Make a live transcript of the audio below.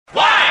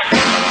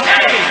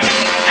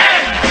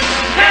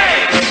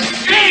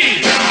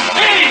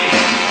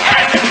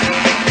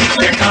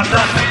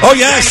Oh,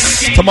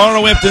 yes.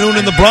 Tomorrow afternoon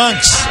in the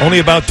Bronx. Only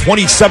about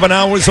 27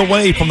 hours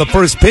away from the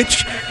first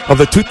pitch of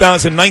the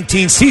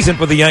 2019 season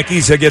for the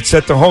Yankees. They get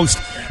set to host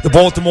the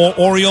Baltimore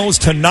Orioles.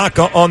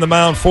 Tanaka on the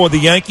mound for the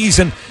Yankees.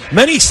 And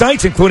many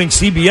sites, including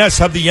CBS,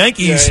 have the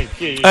Yankees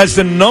as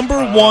the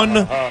number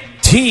one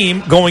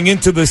team going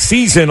into the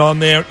season on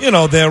their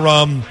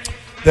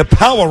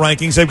power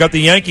rankings. They've got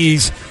the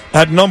Yankees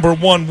at number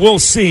one. We'll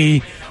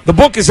see. The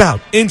book is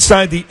out,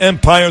 Inside the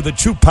Empire, the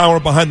true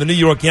power behind the New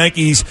York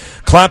Yankees.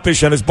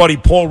 Klapisch and his buddy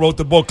Paul wrote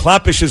the book.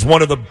 Klapisch is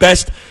one of the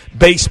best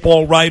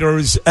baseball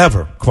writers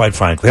ever, quite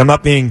frankly. I'm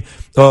not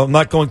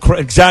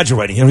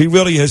exaggerating. He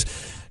really is.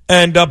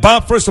 And,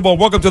 Bob, first of all,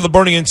 welcome to the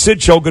Bernie and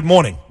Sid Show. Good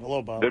morning.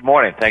 Hello, Bob. Good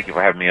morning. Thank you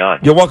for having me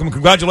on. You're welcome.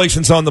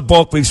 Congratulations on the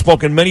book. We've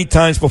spoken many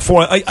times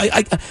before.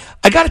 I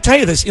got to tell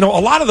you this. A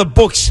lot of the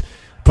books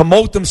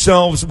promote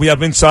themselves. We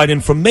have inside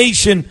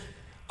information.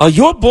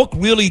 Your book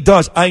really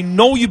does. I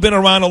know you've been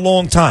around a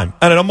long time,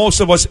 and I know most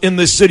of us in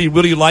this city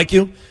really like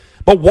you.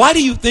 But why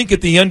do you think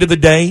at the end of the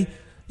day,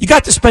 you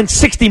got to spend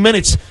 60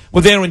 minutes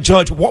with Aaron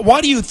Judge?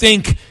 Why do you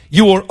think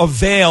you were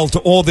availed to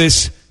all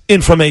this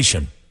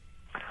information?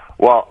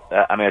 Well,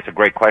 it's a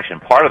great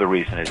question. Part of the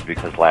reason is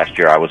because last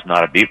year I was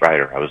not a beat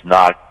writer. I was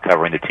not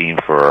covering the team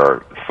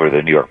for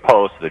the New York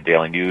Post, the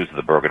Daily News,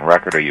 the Bergen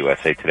Record, or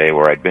USA Today,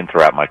 where I'd been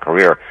throughout my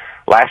career.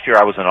 Last year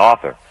I was an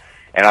author.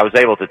 And I was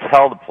able to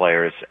tell the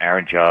players,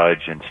 Aaron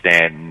Judge and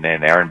Stanton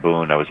and Aaron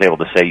Boone, I was able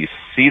to say, you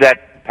see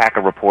that pack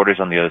of reporters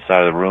on the other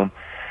side of the room?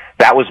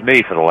 That was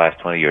me for the last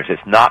 20 years.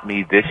 It's not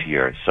me this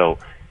year. So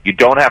you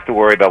don't have to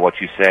worry about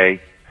what you say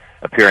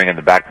appearing in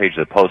the back page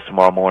of the Post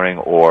tomorrow morning,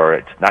 or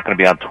it's not going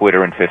to be on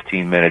Twitter in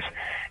 15 minutes.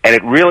 And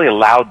it really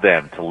allowed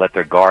them to let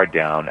their guard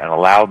down and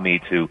allowed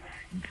me to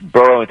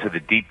burrow into the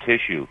deep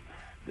tissue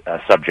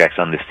subjects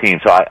on this team.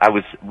 So I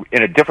was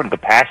in a different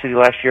capacity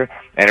last year,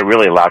 and it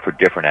really allowed for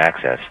different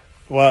access.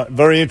 Well,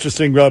 very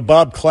interesting.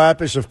 Bob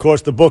Klapisch, of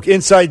course, the book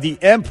Inside the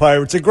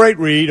Empire. It's a great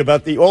read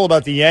all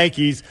about the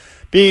Yankees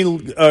being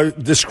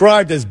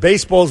described as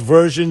baseball's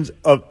versions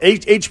of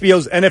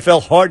HBO's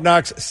NFL Hard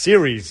Knocks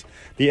series,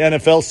 the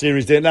NFL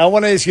series. Now, I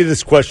want to ask you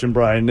this question,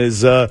 Brian.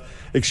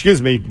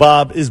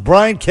 Bob, is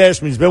Brian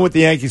Cashman, he's been with the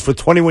Yankees for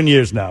 21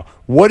 years now.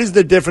 What is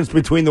the difference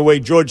between the way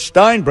George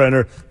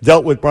Steinbrenner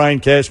dealt with Brian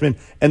Cashman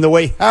and the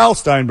way Hal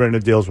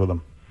Steinbrenner deals with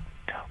him?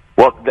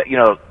 Well,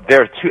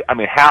 there are two.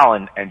 Hal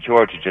and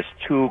George are just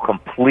two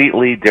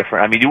completely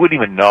different. You wouldn't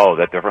even know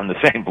that they're from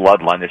the same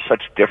bloodline. They're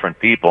such different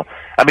people.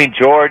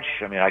 George,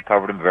 I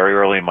covered him very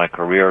early in my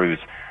career. He was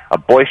a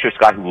boisterous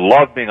guy who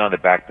loved being on the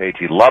back page.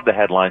 He loved the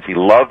headlines. He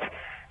loved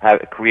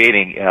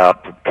creating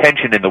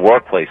tension in the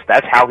workplace.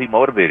 That's how he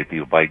motivated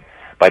people,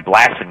 by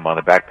blasting them on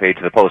the back page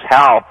of the Post.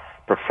 Hal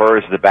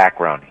prefers the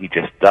background. He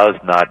just does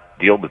not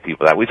deal with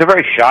people that way. He's a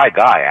very shy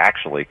guy,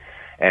 actually,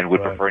 and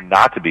would prefer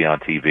not to be on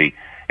TV.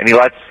 And he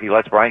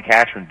lets Brian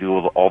Cashman do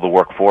all the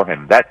work for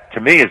him. That,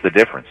 to me, is the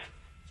difference.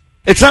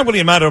 It's not really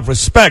a matter of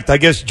respect. I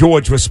guess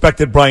George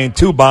respected Brian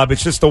too, Bob.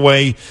 It's just the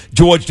way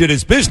George did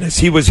his business.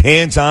 He was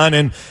hands-on,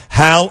 and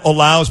Hal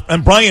allows,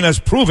 and Brian has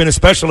proven,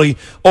 especially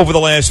over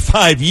the last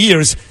 5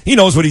 years, he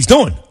knows what he's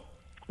doing.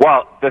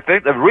 Well, the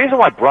reason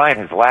why Brian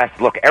has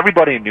lasted, look,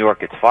 everybody in New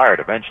York gets fired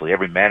eventually.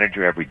 Every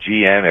manager, every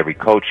GM, every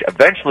coach.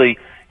 Eventually,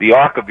 the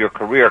arc of your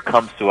career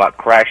comes to a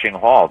crashing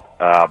halt.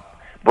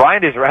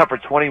 Brian is around for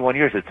 21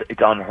 years. It's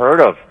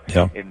unheard of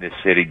in this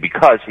city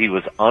because he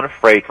was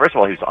unafraid. First of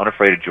all, he was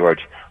unafraid of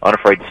George,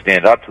 unafraid to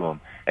stand up to him.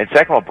 And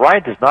second of all,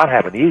 Brian does not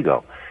have an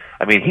ego.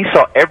 He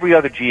saw every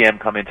other GM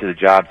come into the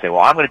job and say, well,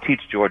 I'm going to teach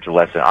George a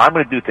lesson. I'm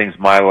going to do things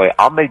my way.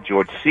 I'll make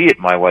George see it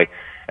my way.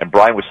 And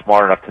Brian was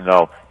smart enough to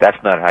know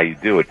that's not how you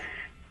do it.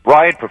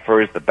 Brian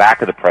prefers the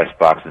back of the press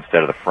box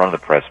instead of the front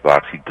of the press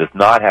box. He does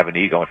not have an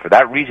ego. And for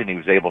that reason, he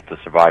was able to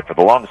survive for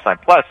the longest time.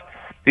 Plus,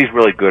 he's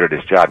really good at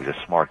his job. He's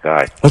a smart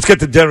guy. Let's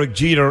get to Derek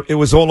Jeter. It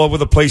was all over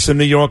the place in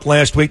New York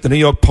last week. The New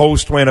York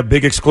Post ran a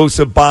big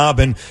exclusive, Bob,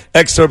 and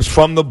excerpts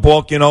from the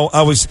book.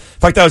 I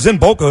was in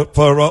Boca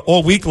for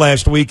all week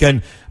last week,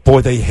 and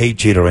boy, they hate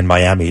Jeter in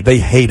Miami. They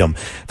hate him.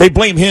 They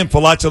blame him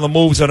for lots of the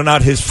moves that are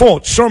not his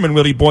fault. Sherman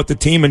really bought the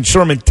team, and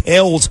Sherman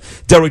tells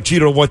Derek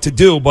Jeter what to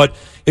do, but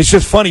it's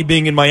just funny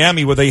being in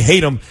Miami where they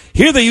hate him.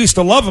 Here they used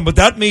to love him, but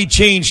that may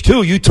change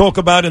too. You talk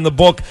about in the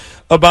book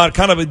about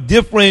kind of a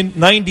different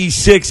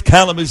 96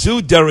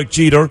 Kalamazoo Derek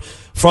Jeter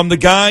from the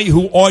guy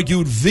who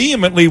argued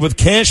vehemently with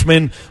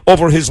Cashman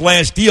over his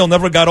last deal,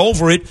 never got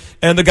over it,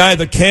 and the guy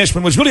that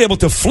Cashman was really able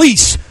to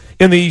fleece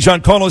in the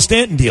Giancarlo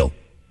Stanton deal.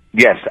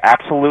 Yes,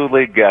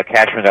 absolutely.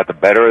 Cashman got the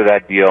better of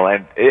that deal,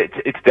 and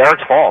it's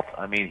Derek's fault.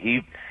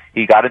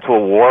 He got into a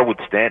war with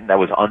Stanton that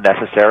was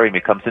unnecessary. He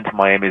comes into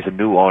Miami as a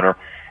new owner.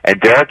 And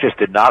Derek just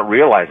did not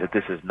realize that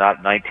this is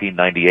not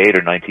 1998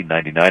 or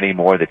 1999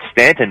 anymore, that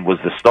Stanton was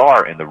the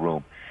star in the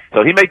room.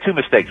 So he made two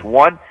mistakes.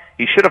 One,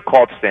 he should have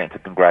called Stanton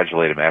to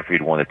congratulate him after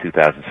he'd won the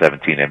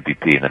 2017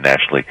 MVP in the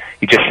National League.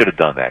 He just should have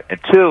done that. And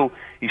two,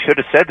 he should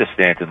have said to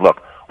Stanton,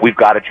 look, we've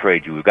got to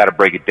trade you. We've got to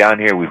break it down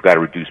here. We've got to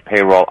reduce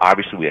payroll.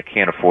 Obviously, we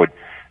can't afford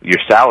your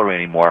salary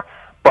anymore.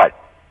 But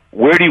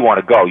where do you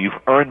want to go? You've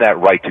earned that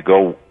right to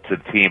go to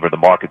the team or the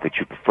market that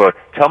you prefer.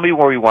 Tell me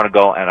where you want to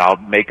go, and I'll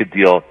make a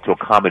deal to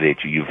accommodate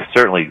you. You've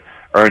certainly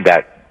earned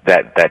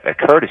that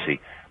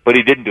courtesy. But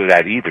he didn't do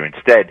that either.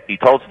 Instead, he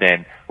told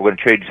Stan, we're going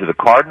to trade you to the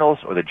Cardinals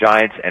or the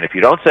Giants, and if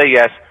you don't say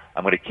yes,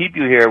 I'm going to keep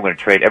you here. We're going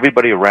to trade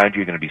everybody around you.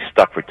 You're going to be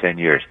stuck for 10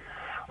 years.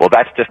 Well,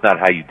 that's just not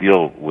how you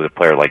deal with a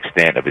player like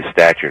Stan of his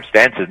stature.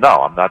 Stan says, no,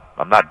 I'm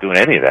not doing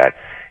any of that.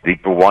 He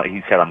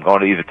said, I'm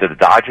going to either to the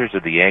Dodgers or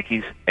the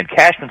Yankees. And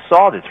Cashman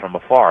saw this from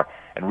afar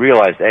and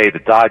realized, hey, the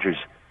Dodgers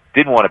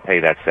didn't want to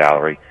pay that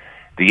salary.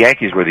 The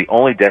Yankees were the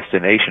only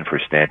destination for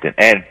Stanton.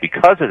 And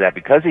because of that,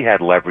 because he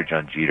had leverage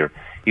on Jeter,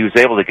 he was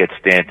able to get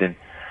Stanton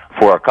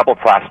for a couple of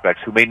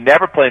prospects who may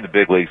never play in the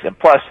big leagues, and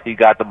plus he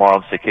got the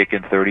Marlins to kick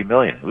in $30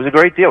 million. It was a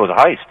great deal. It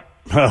was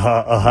a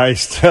heist. A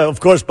heist. Of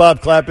course, Bob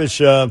Klapisch,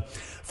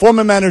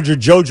 former manager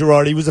Joe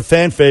Girardi was a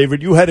fan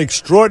favorite. You had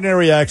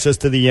extraordinary access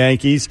to the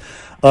Yankees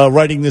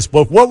writing this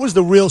book. What was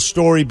the real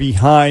story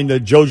behind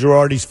Joe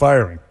Girardi's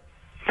firing?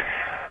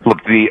 Look,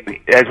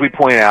 as we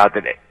point out,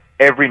 that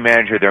every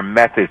manager, their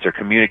methods, their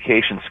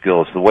communication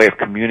skills, the way of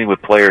communing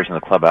with players in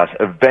the clubhouse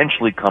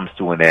eventually comes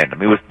to an end. I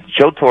mean,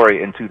 Joe Torre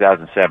in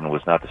 2007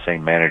 was not the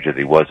same manager that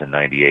he was in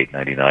 98,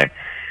 99.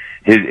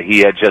 He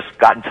had just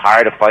gotten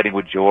tired of fighting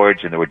with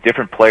George, and there were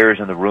different players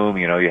in the room.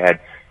 You know, you had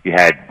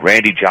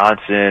Randy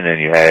Johnson,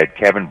 and you had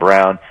Kevin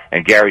Brown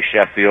and Gary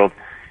Sheffield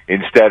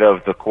instead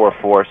of the core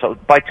four. So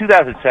by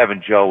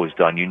 2007, Joe was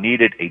done. You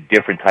needed a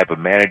different type of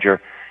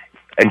manager.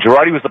 And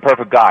Girardi was the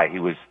perfect guy. He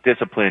was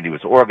disciplined. He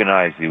was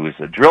organized. He was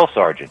a drill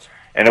sergeant.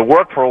 And it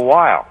worked for a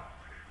while.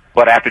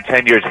 But after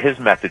 10 years, his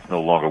methods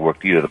no longer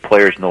worked either. The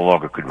players no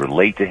longer could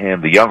relate to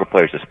him. The younger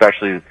players,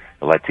 especially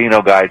the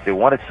Latino guys, they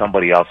wanted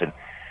somebody else. And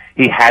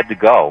he had to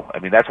go. I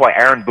mean, that's why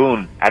Aaron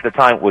Boone, at the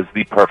time, was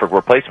the perfect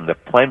replacement.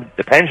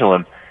 The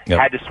pendulum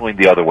had to swing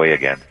the other way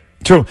again.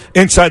 True.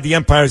 Inside the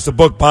Empire is the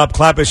book, Bob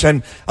Klapisch.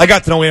 And I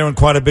got to know Aaron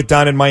quite a bit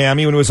down in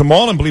Miami when he was a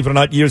Marlin, believe it or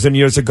not, years and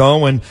years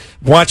ago, and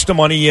watched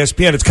him on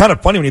ESPN. It's kind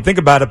of funny when you think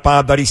about it,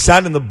 Bob, that he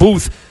sat in the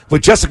booth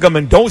with Jessica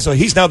Mendoza.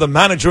 He's now the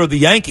manager of the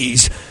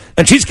Yankees,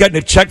 and she's getting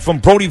a check from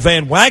Brody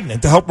Van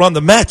Wagenen to help run the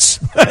Mets.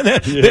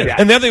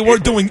 And there they were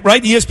doing,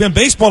 right, ESPN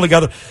baseball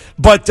together.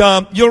 But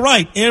you're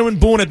right. Aaron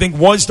Boone, I think,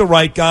 was the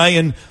right guy.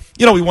 And,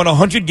 you know, he won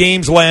 100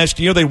 games last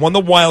year. They won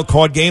the wild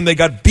card game. They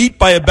got beat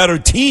by a better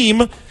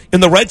team in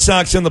the Red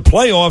Sox in the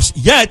playoffs,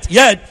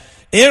 yet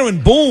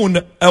Aaron Boone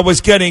was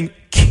getting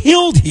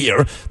killed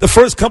here the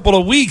first couple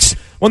of weeks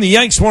when the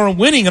Yanks weren't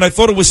winning, and I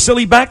thought it was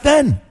silly back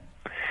then.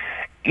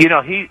 You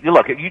know,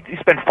 look, you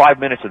spend 5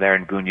 minutes with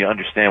Aaron Boone, you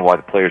understand why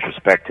the players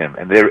respect him,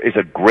 and there is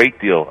a great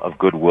deal of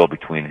goodwill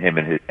between him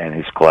and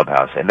his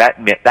clubhouse, and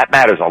that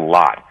matters a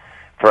lot.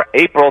 For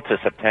April to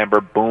September,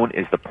 Boone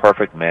is the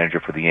perfect manager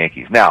for the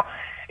Yankees. Now,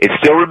 it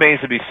still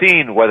remains to be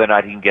seen whether or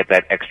not he can get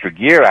that extra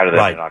gear out of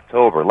them in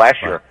October. Last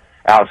year,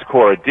 Alex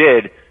Cora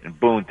did, and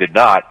Boone did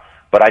not.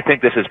 But I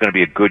think this is going to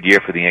be a good year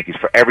for the Yankees,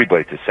 for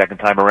everybody. It's a second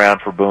time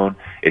around for Boone.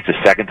 It's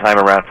a second time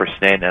around for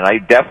Stanton, and I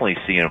definitely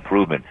see an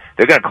improvement.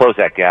 They're going to close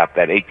that gap,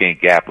 that 8-game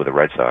gap with the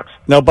Red Sox.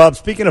 Now, Bob,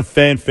 speaking of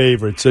fan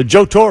favorites,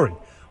 Joe Torre,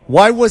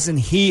 why wasn't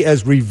he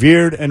as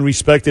revered and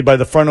respected by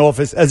the front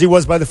office as he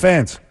was by the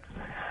fans?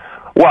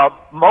 Well,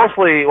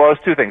 mostly, well,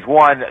 it's two things.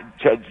 One,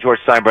 George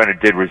Steinbrenner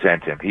did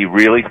resent him. He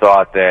really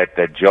thought that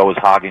Joe was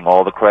hogging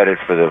all the credit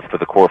for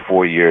the core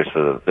 4 years,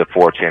 for the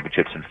 4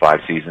 championships in 5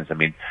 seasons. I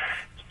mean,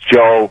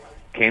 Joe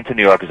came to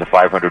New York as a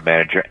 .500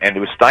 manager, and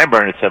it was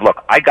Steinbrenner that said,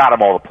 look, I got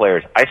him all the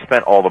players. I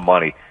spent all the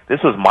money. This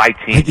was my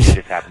team. He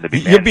just happened to be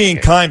You're being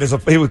kind.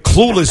 He was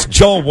clueless.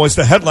 Joe was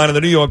the headline of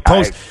the New York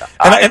Post.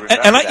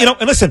 And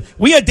listen,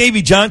 we had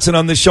Davey Johnson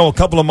on this show a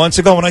couple of months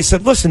ago, and I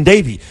said, listen,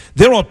 Davey,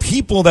 there are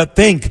people that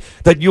think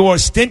that your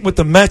stint with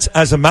the Mets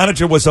as a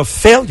manager was a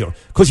failure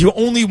because you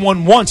only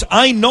won once.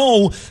 I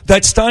know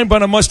that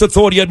Steinbrenner must have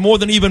thought he had more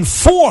than even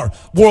 4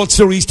 World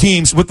Series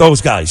teams with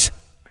those guys.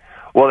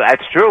 Well,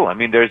 that's true. I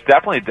mean, there's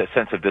definitely a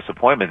sense of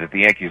disappointment that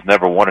the Yankees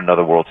never won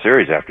another World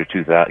Series after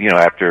 2000.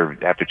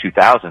 After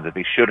 2000, that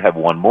they should have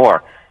won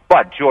more.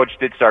 But George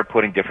did start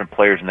putting different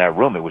players in that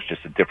room. It was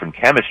just a different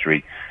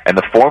chemistry, and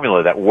the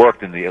formula that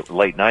worked in the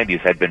late '90s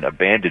had been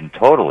abandoned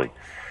totally.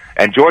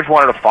 And George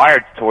wanted to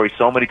fire Torre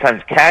so many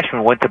times.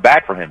 Cashman went to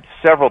bat for him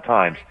several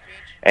times,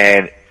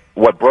 and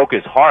what broke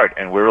his heart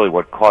and really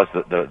what caused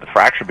the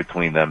fracture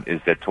between them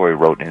is that Torre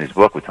wrote in his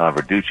book with Tom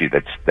Verducci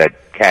that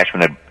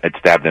Cashman had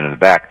stabbed him in the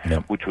back,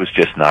 which was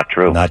just not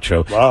true. Not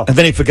true. Wow. And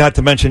then he forgot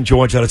to mention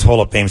George at his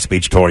Hall of Fame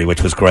speech, Torre,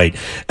 which was great.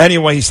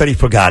 Anyway, he said he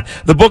forgot.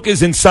 The book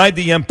is Inside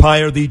the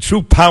Empire, the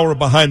true power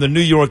behind the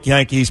New York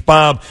Yankees.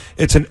 Bob,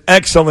 it's an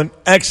excellent,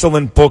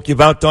 excellent book.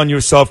 You've outdone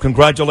yourself.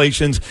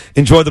 Congratulations.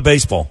 Enjoy the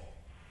baseball.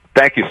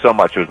 Thank you so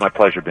much. It was my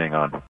pleasure being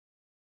on.